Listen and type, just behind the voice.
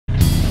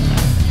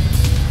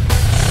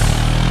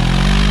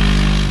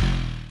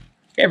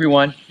Hey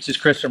everyone, this is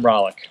Chris from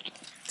Rollick.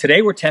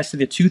 Today we're testing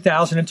the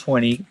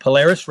 2020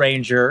 Polaris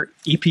Ranger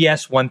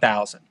EPS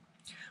 1000.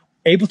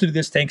 Able to do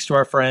this thanks to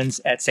our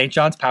friends at St.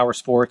 John's Power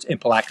Sports in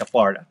Palatka,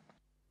 Florida.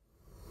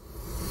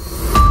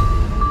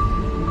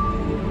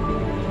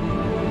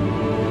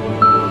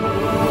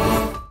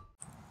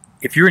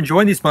 If you're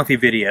enjoying these monthly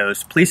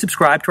videos, please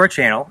subscribe to our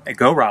channel at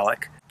Go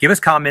Rollick. Give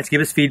us comments,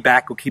 give us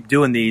feedback. We'll keep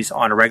doing these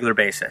on a regular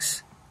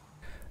basis.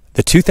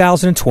 The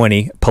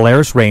 2020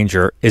 Polaris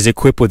Ranger is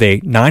equipped with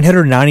a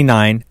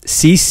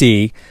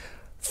 999cc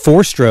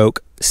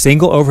 4-stroke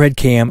single overhead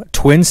cam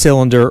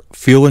twin-cylinder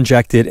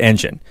fuel-injected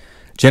engine,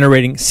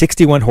 generating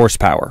 61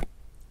 horsepower.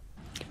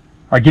 All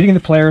right, getting in the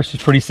Polaris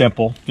is pretty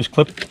simple. Just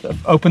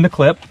open the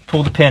clip,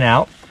 pull the pin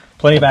out,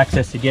 plenty of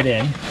access to get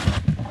in.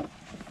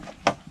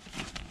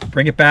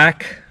 Bring it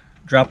back,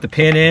 drop the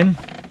pin in,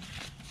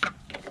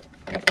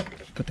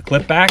 put the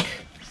clip back,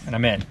 and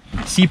I'm in.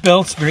 Seat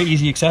belts, very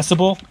easy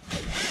accessible.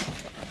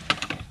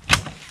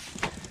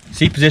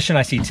 Seat position,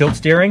 I see tilt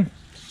steering,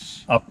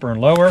 upper and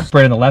lower.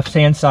 Spread on the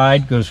left-hand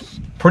side goes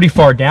pretty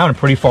far down and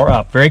pretty far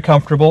up. Very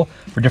comfortable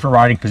for different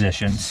riding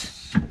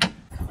positions.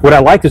 What I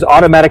like is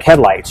automatic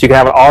headlights. You can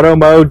have an auto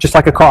mode just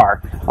like a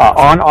car.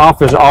 On, off,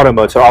 there's an auto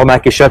mode, so it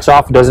automatically shuts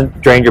off and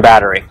doesn't drain your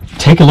battery.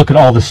 Take a look at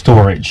all the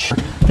storage.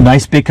 A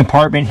nice big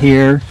compartment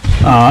here.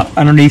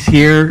 Underneath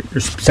here,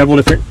 there's several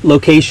different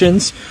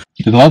locations.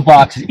 The glove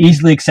box is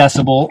easily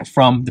accessible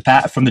from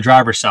the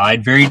driver's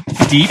side. Very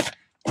deep.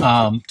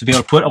 To be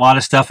able to put a lot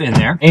of stuff in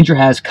there. Ranger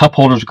has cup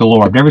holders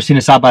galore. I've never seen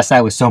a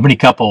side-by-side with so many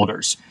cup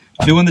holders.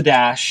 2 in the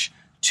dash,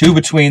 2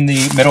 between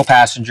the middle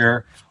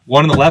passenger,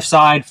 1 on the left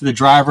side for the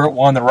driver,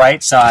 1 on the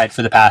right side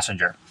for the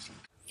passenger.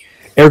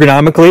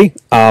 Ergonomically,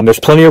 there's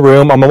plenty of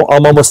room. I'm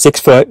almost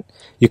 6 foot.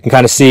 You can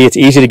kind of see it's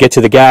easy to get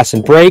to the gas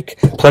and brake.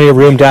 Plenty of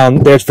room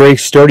down there. It's very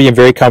sturdy and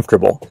very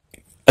comfortable.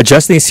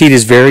 Adjusting the seat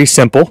is very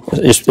simple.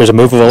 There's a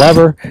move of a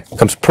lever. It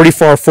comes pretty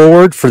far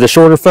forward for the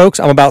shorter folks.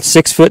 I'm about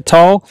 6 foot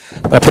tall.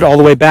 When I put it all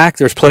the way back,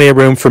 there's plenty of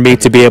room for me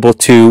to be able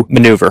to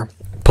maneuver.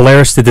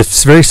 Polaris did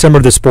this very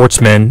similar to the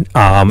Sportsman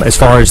as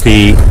far as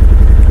the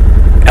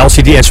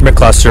LCD instrument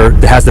cluster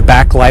that has the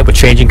backlight with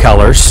changing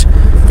colors.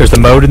 There's the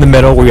mode in the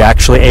middle where you're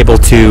actually able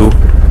to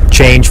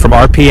change from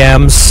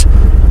RPMs,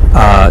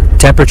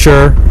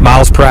 temperature,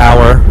 miles per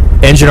hour,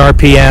 engine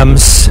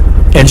RPMs,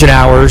 engine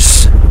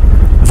hours,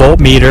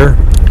 voltmeter,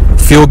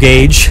 fuel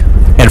gauge,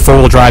 and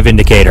 4-wheel drive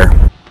indicator.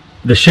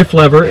 The shift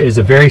lever is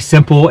a very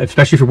simple,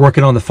 especially if you're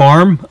working on the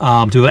farm,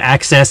 to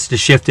access to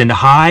shift into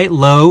high,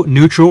 low,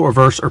 neutral,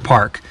 reverse, or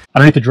park.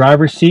 Underneath the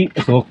driver's seat,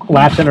 there's a little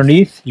latch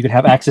underneath. You can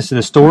have access to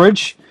the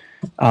storage.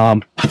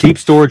 Deep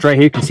storage right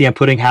here. You can see I'm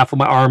putting half of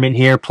my arm in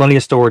here. Plenty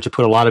of storage to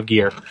put a lot of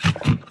gear.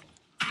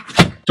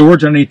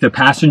 Storage underneath the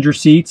passenger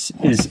seats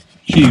is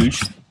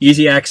huge.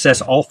 Easy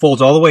access, all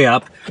folds all the way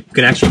up. You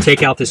can actually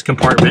take out this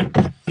compartment.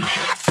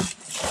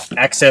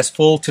 Access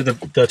full to the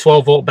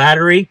 12-volt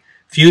battery,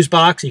 fuse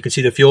box. You can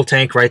see the fuel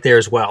tank right there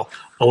as well.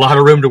 A lot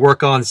of room to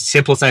work on. It's the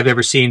simplest I've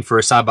ever seen for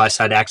a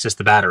side-by-side to access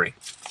the battery.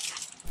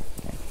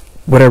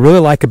 What I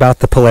really like about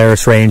the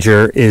Polaris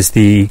Ranger is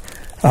the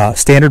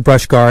standard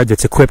brush guard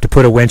that's equipped to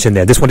put a winch in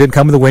there. This one didn't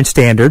come with a winch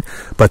standard,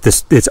 but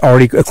it's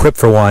already equipped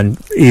for one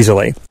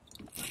easily.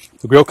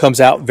 The grill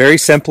comes out very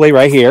simply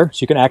right here, so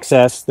you can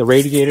access the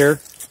radiator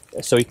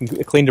so you can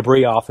clean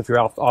debris off if you're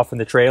off in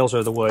the trails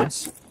or the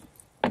woods.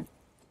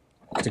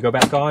 To go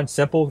back on,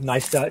 simple,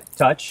 nice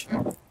touch.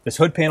 This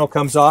hood panel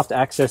comes off to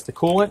access the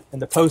coolant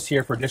and the post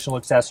here for additional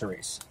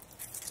accessories.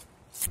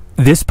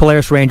 This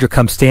Polaris Ranger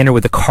comes standard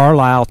with the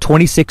Carlisle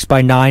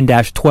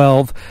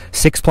 26x9-12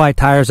 6-ply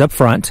tires up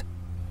front.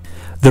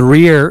 The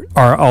rear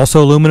are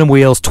also aluminum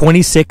wheels,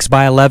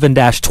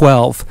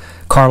 26x11-12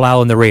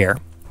 Carlisle in the rear.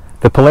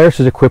 The Polaris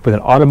is equipped with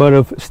an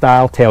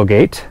automotive-style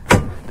tailgate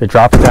that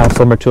drops down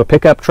similar to a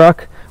pickup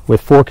truck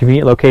with 4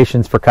 convenient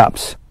locations for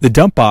cups. The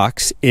dump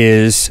box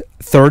is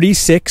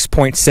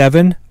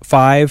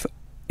 36.75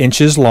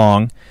 inches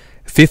long,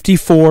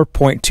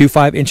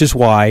 54.25 inches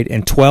wide,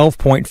 and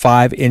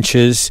 12.5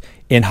 inches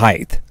in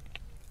height.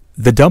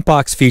 The dump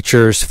box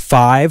features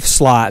 5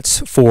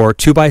 slots for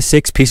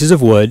 2x6 pieces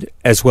of wood,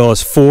 as well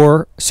as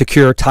 4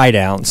 secure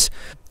tie-downs.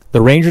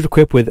 The Ranger is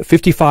equipped with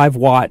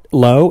 55-watt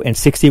low and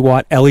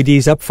 60-watt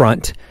LEDs up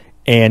front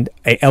and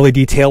a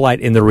LED taillight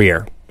in the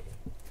rear.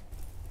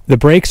 The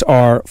brakes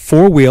are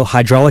 4-wheel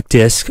hydraulic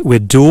disc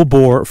with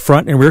dual-bore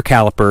front and rear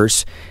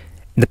calipers.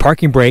 And the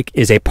parking brake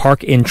is a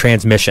park-in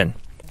transmission.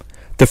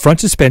 The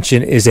front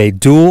suspension is a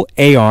dual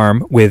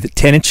A-arm with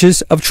 10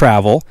 inches of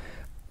travel.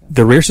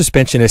 The rear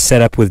suspension is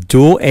set up with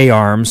dual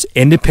A-arms,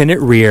 independent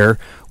rear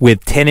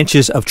with 10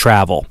 inches of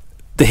travel.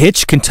 The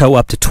hitch can tow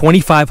up to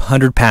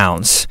 2,500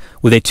 pounds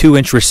with a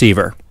 2-inch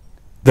receiver.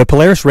 The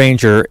Polaris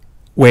Ranger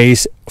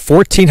weighs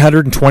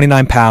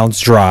 1,429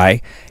 pounds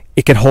dry.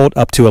 It can hold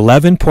up to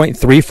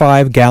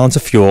 11.35 gallons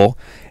of fuel,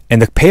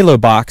 and the payload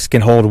box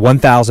can hold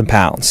 1,000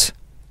 pounds.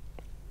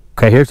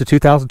 Okay, here's the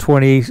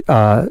 2020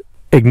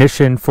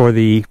 ignition for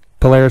the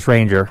Polaris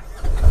Ranger.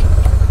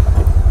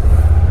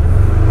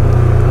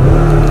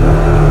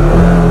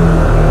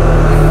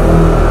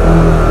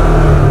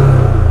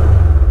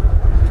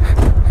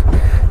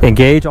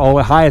 Engage all the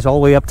way high is all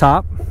the way up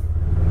top.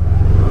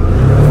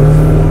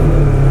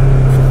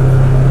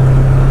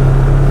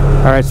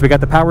 All right, so we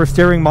got the power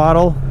steering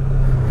model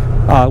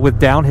with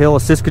downhill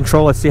assist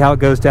control. Let's see how it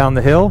goes down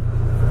the hill.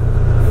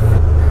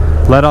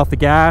 Let off the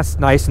gas,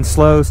 nice and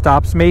slow,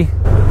 stops me.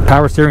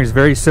 Power steering is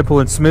very simple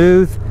and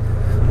smooth.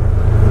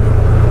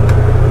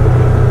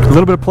 A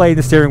little bit of play in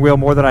the steering wheel,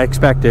 more than I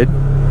expected.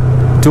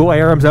 Dual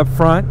ARMs up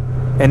front,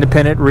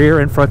 independent rear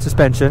and front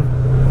suspension.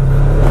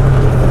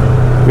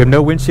 We have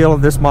no windshield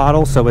in this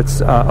model, so it's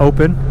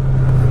open.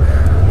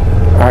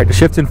 All right, the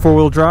shift's in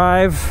four-wheel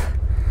drive.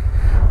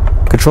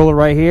 Controller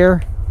right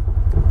here.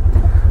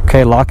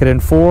 Okay, lock it in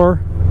 4.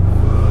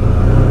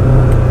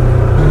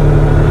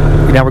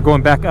 Now we're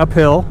going back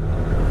uphill.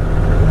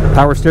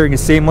 Power steering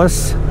is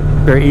seamless,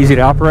 very easy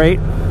to operate.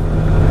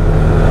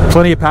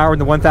 Plenty of power in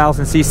the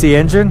 1000cc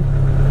engine.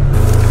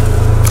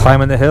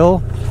 Climbing the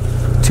hill,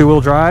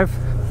 2-wheel drive.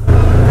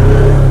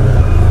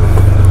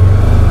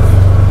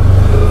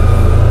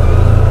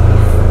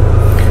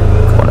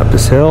 Going up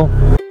this hill.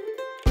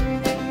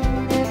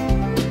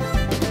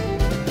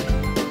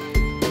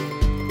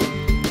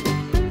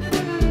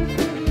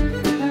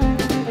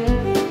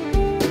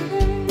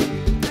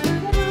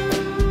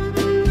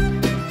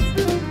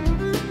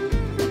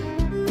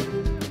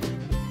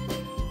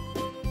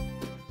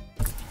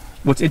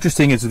 What's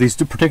interesting is these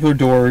two particular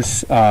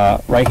doors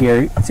right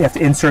here, so you have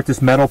to insert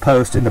this metal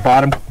post in the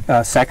bottom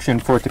section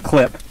for it to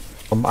clip.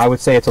 I would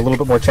say it's a little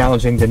bit more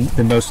challenging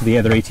than most of the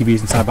other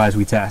ATVs and side-bys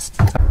we test.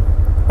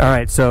 All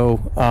right,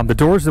 so the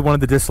doors are one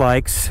of the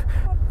dislikes.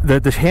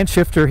 The hand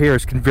shifter here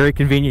is very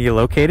conveniently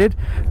located,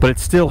 but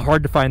it's still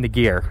hard to find the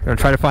gear. I'm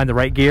trying to find the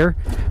right gear.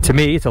 To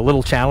me, it's a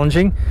little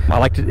challenging.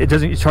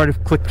 It's hard to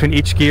click between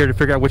each gear to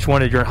figure out which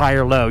one is your high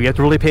or low. You have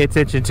to really pay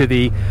attention to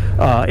the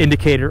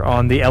indicator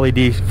on the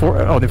LED,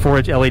 on the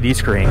 4-inch LED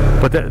screen.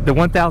 But the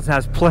 1000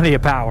 has plenty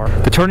of power.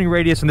 The turning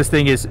radius on this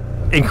thing is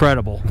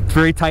incredible. It's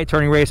very tight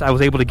turning radius. I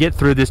was able to get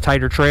through this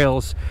tighter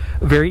trails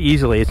very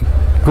easily. It's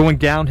going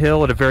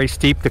downhill at a very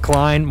steep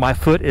decline. My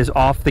foot is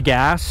off the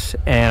gas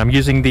and I'm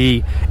using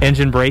the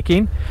engine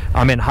braking.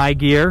 I'm in high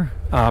gear.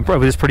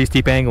 With this pretty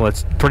steep angle,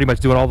 it's pretty much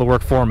doing all the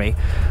work for me.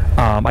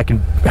 I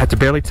have to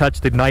barely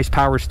touch the nice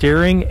power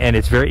steering, and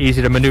it's very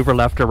easy to maneuver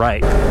left or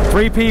right.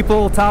 3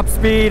 people, top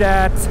speed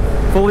at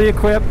fully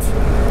equipped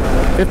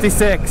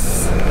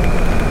 56.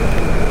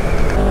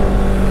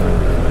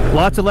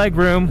 Lots of leg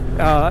room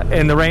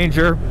in the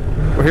Ranger.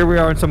 Here we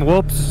are in some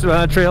whoops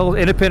trails,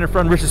 independent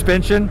front rear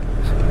suspension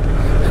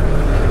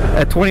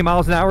at 20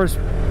 miles an hour.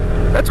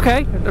 That's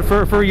okay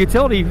for a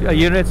utility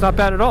unit. It's not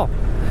bad at all.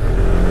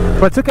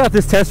 When I took out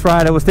this test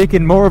ride, I was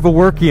thinking more of a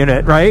work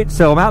unit, right?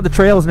 So I'm out in the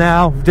trails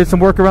now, did some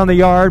work around the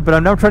yard, but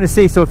I'm now trying to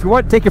see. So if you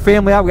want to take your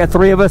family out, we got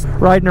 3 of us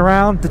riding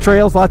around the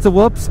trails, lots of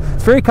whoops.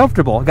 It's very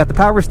comfortable. Got the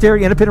power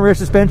steering, independent rear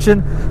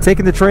suspension,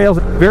 taking the trails.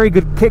 Very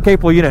good,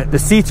 capable unit. The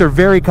seats are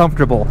very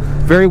comfortable,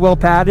 very well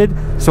padded,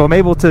 so I'm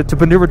able to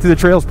maneuver through the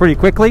trails pretty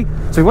quickly.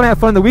 So if you want to have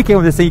fun the weekend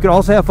with this thing, you can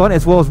also have fun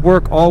as well as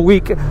work all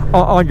week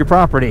on your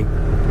property.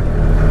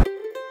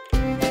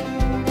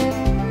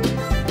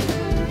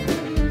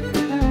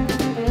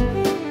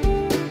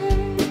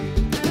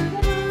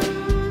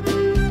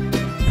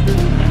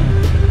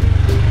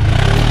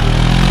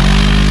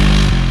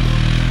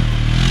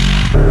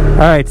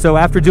 All right, so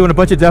after doing a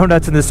bunch of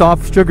donuts in the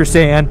soft sugar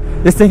sand,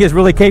 this thing is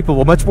really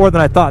capable, much more than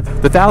I thought.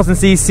 The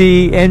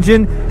 1000cc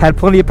engine had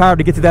plenty of power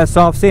to get to that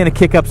soft sand and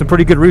kick up some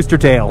pretty good rooster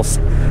tails.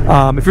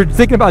 If you're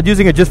thinking about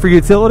using it just for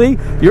utility,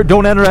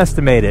 don't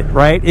underestimate it,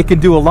 right? It can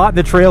do a lot in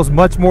the trails,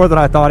 much more than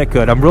I thought it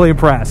could. I'm really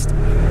impressed.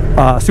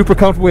 Super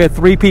comfortable. We had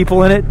 3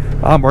 people in it.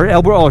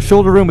 Our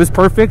shoulder room is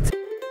perfect.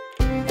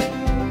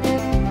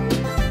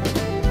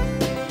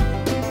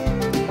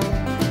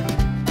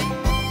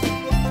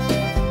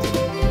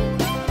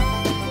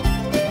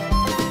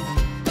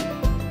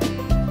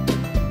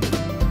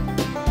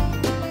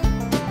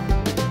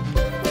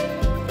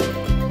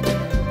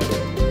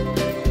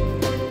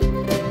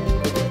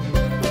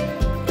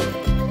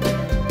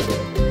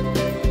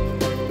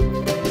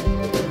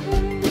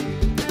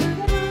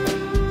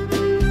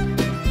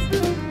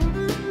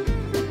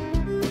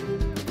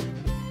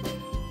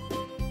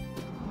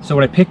 So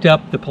when I picked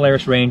up the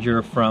Polaris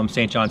Ranger from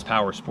St. John's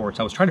Power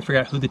Sports, I was trying to figure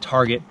out who the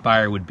target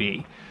buyer would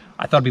be.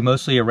 I thought it'd be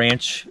mostly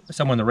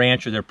someone on the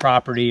ranch or their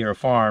property or a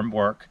farm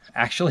work.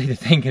 Actually, the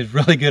thing is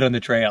really good on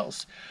the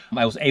trails.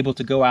 I was able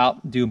to go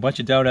out, do a bunch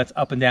of donuts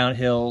up and down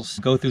hills,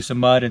 go through some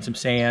mud and some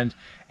sand,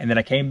 and then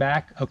I came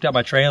back, hooked up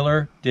my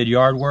trailer, did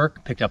yard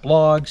work, picked up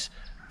logs,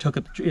 took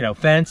a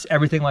fence,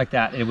 everything like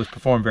that, and it was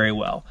performed very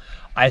well.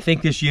 I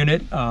think this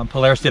unit,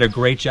 Polaris did a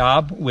great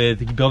job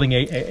with building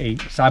a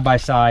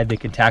side-by-side that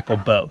can tackle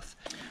both.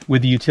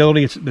 With the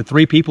utility, the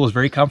 3 people is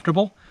very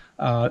comfortable.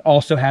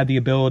 Also had the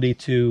ability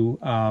to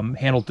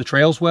handle the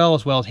trails well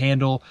as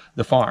handle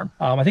the farm.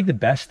 I think the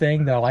best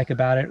thing that I like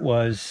about it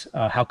was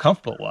how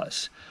comfortable it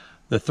was.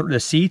 The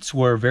seats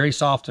were very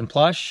soft and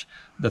plush.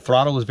 The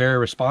throttle was very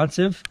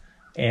responsive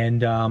and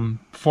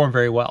performed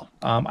very well.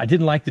 I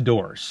didn't like the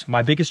doors.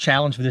 My biggest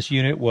challenge for this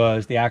unit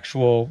was the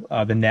actual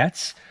the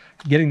nets.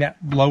 getting that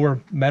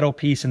lower metal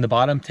piece in the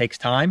bottom takes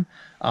time.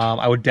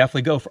 I would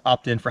definitely go for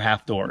opt in for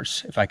half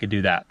doors if I could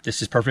do that.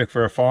 This is perfect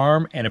for a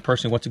farm and a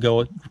person who wants to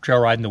go trail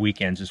ride in the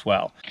weekends as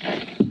well.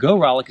 Go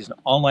Rollick is an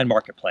online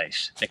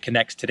marketplace that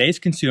connects today's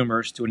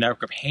consumers to a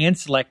network of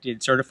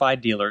hand-selected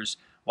certified dealers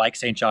like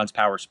St. John's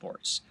Power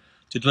Sports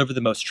to deliver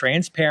the most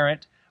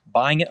transparent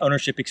buying and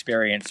ownership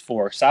experience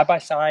for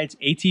side-by-sides,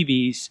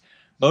 ATVs,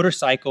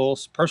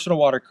 motorcycles, personal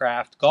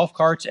watercraft, golf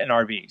carts, and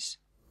RVs.